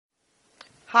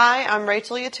Hi, I'm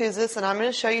Rachel Yatuzis, and I'm going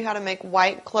to show you how to make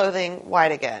white clothing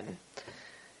white again.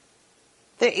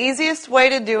 The easiest way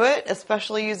to do it,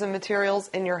 especially using materials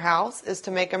in your house, is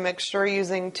to make a mixture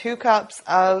using 2 cups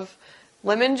of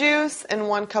lemon juice and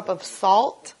 1 cup of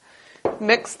salt.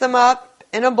 Mix them up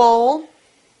in a bowl.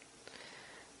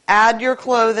 Add your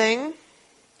clothing.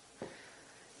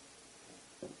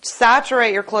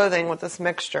 Saturate your clothing with this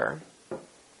mixture.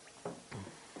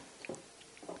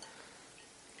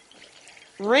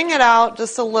 Wring it out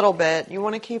just a little bit. You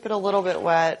want to keep it a little bit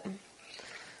wet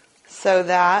so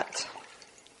that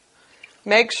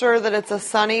make sure that it's a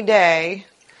sunny day,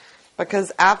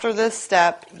 because after this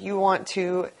step you want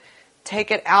to take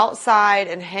it outside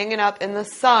and hang it up in the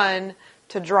sun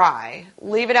to dry.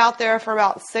 Leave it out there for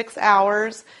about 6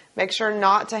 hours. Make sure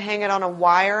not to hang it on a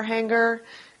wire hanger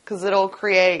because it'll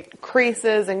create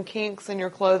creases and kinks in your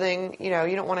clothing. You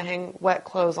don't want to hang wet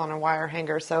clothes on a wire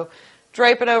hanger, so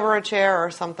drape it over a chair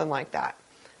or something like that.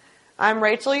 I'm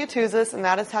Rachel Yatuzis, and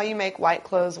that is how you make white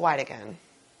clothes white again.